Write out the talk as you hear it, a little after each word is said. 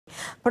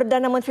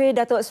Perdana Menteri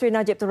Datuk Seri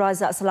Najib Tun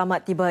Razak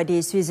selamat tiba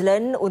di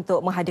Switzerland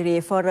untuk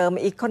menghadiri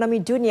Forum Ekonomi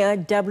Dunia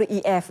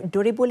WEF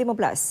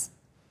 2015.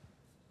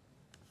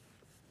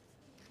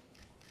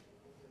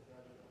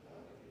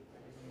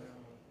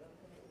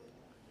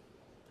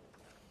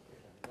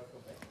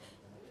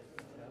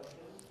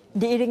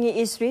 Diiringi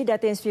isteri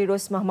Datin Sri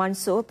Rosmah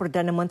Mansor,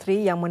 Perdana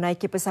Menteri yang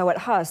menaiki pesawat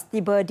khas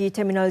tiba di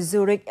Terminal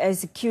Zurich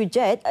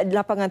SQJet,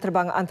 lapangan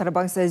terbang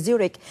antarabangsa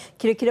Zurich,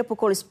 kira-kira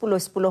pukul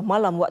 10.10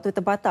 malam waktu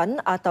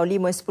tempatan atau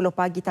 5.10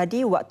 pagi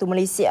tadi waktu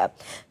Malaysia.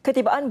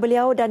 Ketibaan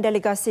beliau dan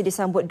delegasi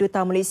disambut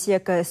Duta Malaysia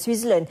ke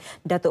Switzerland,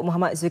 Datuk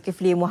Muhammad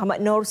Zulkifli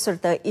Muhammad Noor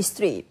serta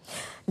isteri.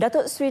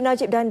 Datuk Seri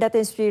Najib dan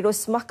Datin Sri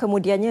Rosmah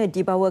kemudiannya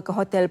dibawa ke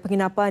hotel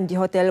penginapan di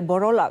Hotel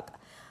Borolak.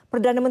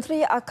 Perdana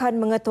Menteri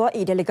akan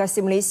mengetuai delegasi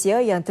Malaysia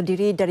yang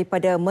terdiri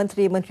daripada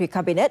menteri-menteri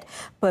kabinet,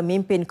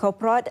 pemimpin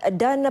korporat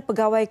dan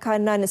pegawai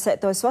kanan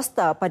sektor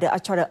swasta pada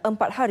acara 4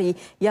 hari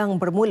yang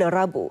bermula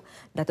Rabu.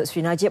 Datuk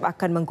Seri Najib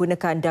akan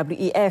menggunakan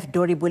WEF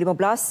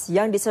 2015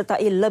 yang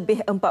disertai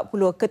lebih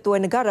 40 ketua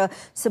negara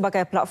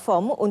sebagai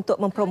platform untuk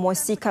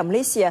mempromosikan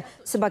Malaysia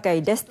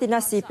sebagai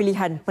destinasi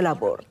pilihan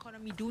pelabur.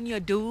 Ekonomi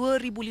dunia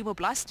 2015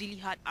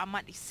 dilihat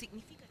amat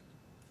signifikan.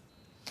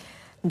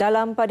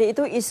 Dalam pada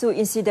itu, isu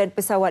insiden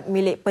pesawat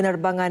milik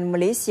Penerbangan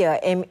Malaysia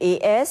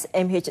MAS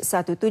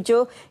MH17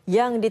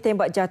 yang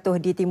ditembak jatuh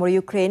di timur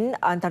Ukraine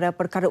antara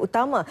perkara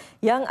utama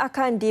yang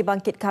akan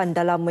dibangkitkan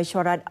dalam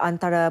mesyuarat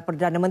antara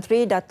Perdana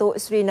Menteri Datuk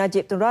Seri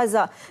Najib Tun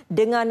Razak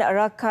dengan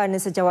rakan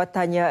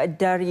sejawatannya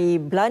dari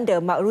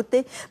Belanda Mark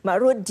Rutte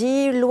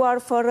di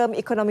luar Forum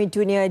Ekonomi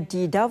Dunia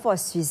di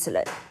Davos,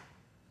 Switzerland.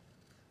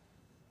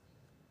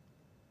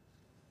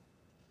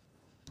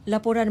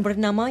 Laporan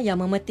bernama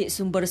yang memetik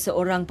sumber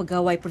seorang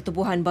pegawai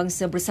Pertubuhan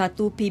Bangsa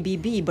Bersatu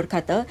PBB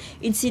berkata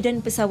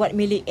insiden pesawat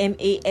milik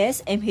MAS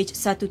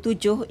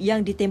MH17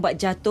 yang ditembak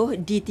jatuh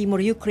di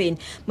timur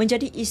Ukraine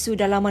menjadi isu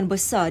dalaman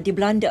besar di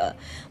Belanda.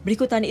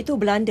 Berikutan itu,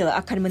 Belanda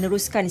akan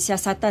meneruskan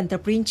siasatan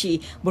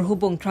terperinci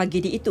berhubung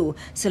tragedi itu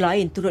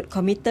selain turut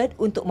komited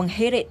untuk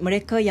mengheret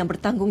mereka yang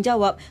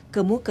bertanggungjawab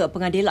ke muka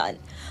pengadilan.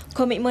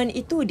 Komitmen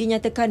itu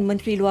dinyatakan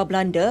Menteri Luar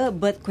Belanda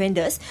Bert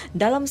Koenders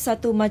dalam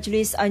satu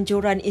majlis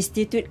anjuran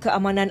Institut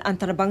Keamanan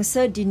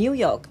Antarabangsa di New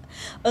York.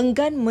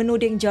 Enggan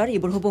menuding jari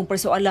berhubung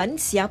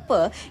persoalan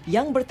siapa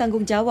yang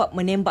bertanggungjawab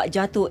menembak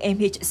jatuh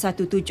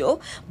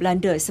MH17,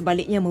 Belanda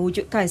sebaliknya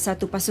mewujudkan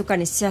satu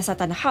pasukan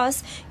siasatan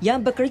khas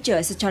yang bekerja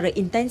secara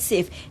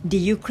intensif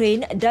di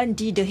Ukraine dan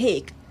di The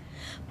Hague.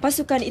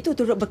 Pasukan itu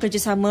turut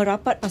bekerjasama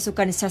rapat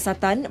pasukan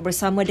siasatan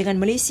bersama dengan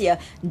Malaysia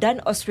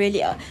dan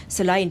Australia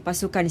selain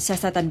pasukan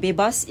siasatan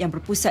bebas yang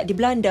berpusat di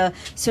Belanda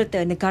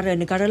serta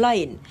negara-negara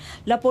lain.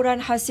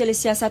 Laporan hasil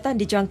siasatan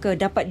dijangka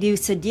dapat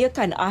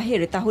disediakan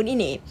akhir tahun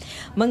ini.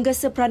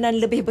 Menggesa peranan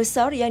lebih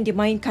besar yang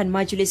dimainkan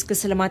Majlis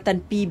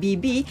Keselamatan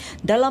PBB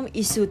dalam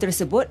isu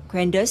tersebut,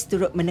 Koenders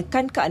turut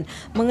menekankan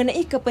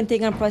mengenai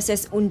kepentingan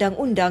proses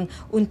undang-undang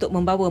untuk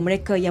membawa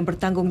mereka yang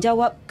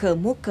bertanggungjawab ke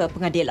muka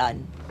pengadilan.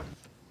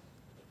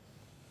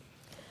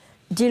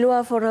 Di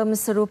luar forum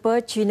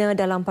serupa, China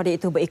dalam pada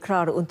itu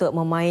berikrar untuk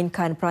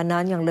memainkan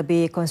peranan yang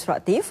lebih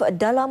konstruktif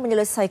dalam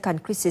menyelesaikan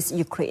krisis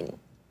Ukraine.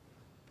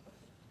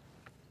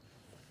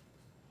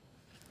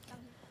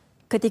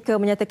 Ketika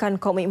menyatakan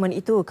komitmen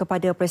itu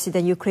kepada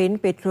Presiden Ukraine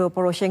Petro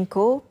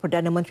Poroshenko,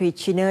 Perdana Menteri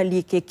China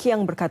Li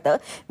Keqiang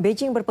berkata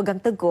Beijing berpegang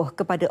teguh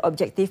kepada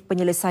objektif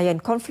penyelesaian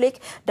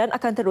konflik dan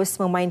akan terus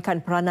memainkan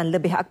peranan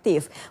lebih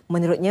aktif.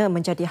 Menurutnya,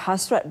 menjadi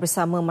hasrat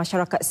bersama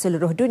masyarakat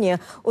seluruh dunia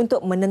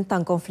untuk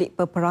menentang konflik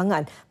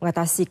peperangan,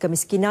 mengatasi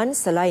kemiskinan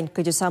selain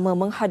kerjasama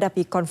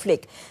menghadapi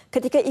konflik.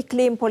 Ketika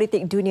iklim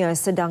politik dunia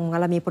sedang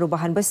mengalami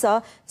perubahan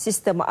besar,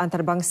 sistem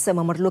antarabangsa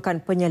memerlukan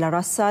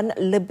penyelarasan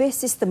lebih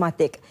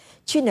sistematik.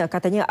 China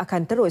katanya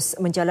akan terus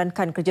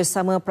menjalankan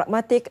kerjasama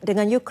pragmatik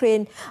dengan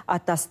Ukraine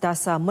atas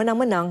dasar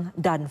menang-menang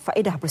dan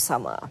faedah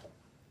bersama.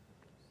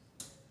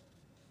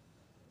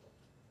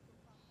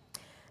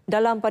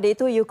 Dalam pada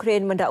itu,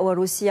 Ukraine mendakwa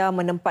Rusia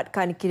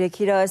menempatkan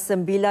kira-kira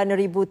 9,000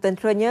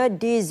 tenteranya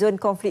di zon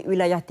konflik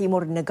wilayah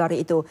timur negara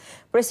itu.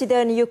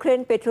 Presiden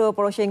Ukraine Petro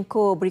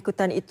Poroshenko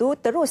berikutan itu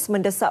terus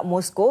mendesak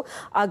Moskow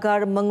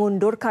agar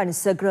mengundurkan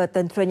segera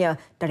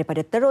tenteranya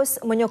daripada terus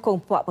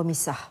menyokong puak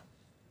pemisah.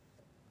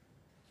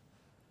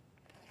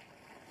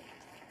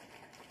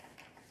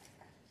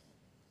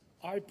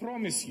 I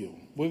promise you,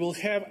 we will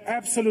have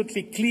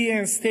absolutely clear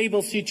and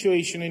stable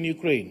situation in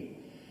Ukraine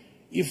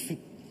if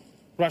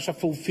Russia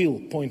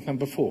fulfills point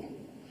number 4.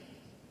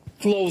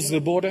 Close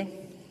the border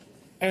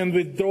and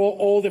withdraw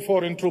all the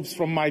foreign troops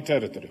from my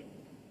territory.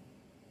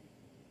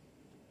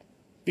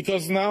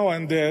 Because now,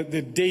 and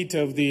the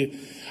data of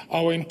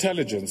our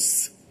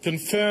intelligence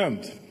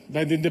confirmed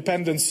by the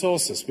independent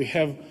sources, we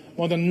have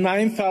more than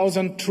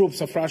 9,000 troops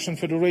of Russian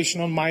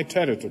Federation on my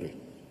territory,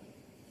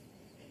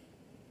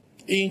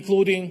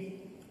 including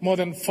more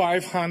than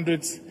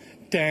 500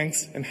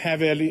 tanks and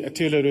heavy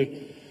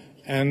artillery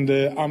and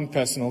armed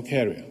personnel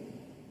carrier.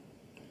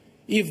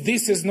 If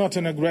this is not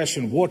an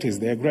aggression, what is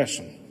the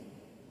aggression?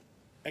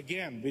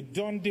 Again, we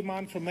don't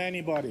demand from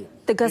anybody.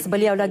 Tegas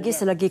beliau lagi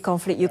selagi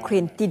konflik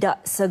Ukraine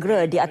tidak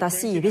segera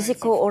diatasi,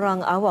 risiko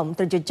orang awam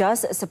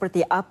terjejas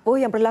seperti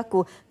apa yang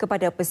berlaku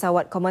kepada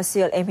pesawat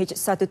komersial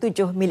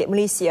MH17 milik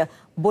Malaysia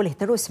boleh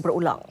terus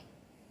berulang.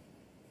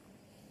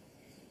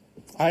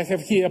 I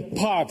have here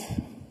part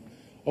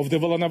of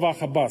the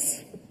Volnovakha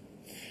bus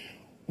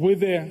with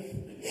the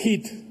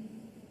heat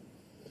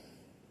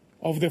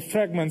of the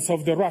fragments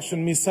of the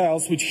Russian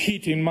missiles which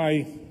hit in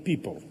my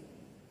people.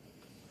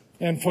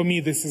 And for me,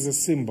 this is a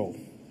symbol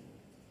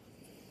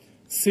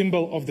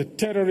of the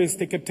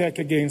terroristic attack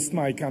against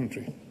my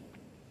country.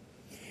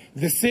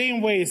 The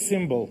same way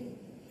symbol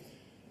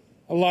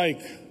like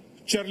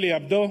Charlie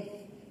Hebdo,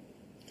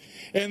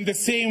 and the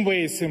same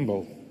way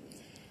symbol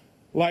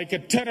like a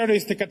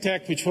terroristic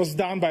attack which was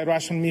done by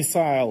Russian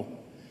missile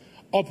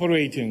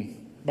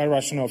operating by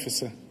Russian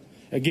officer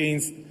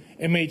against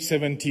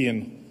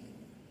MH17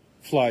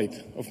 flight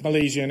of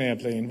Malaysian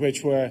airplane,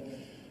 which were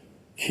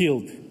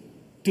killed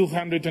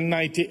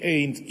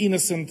 298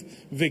 innocent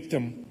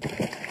victims.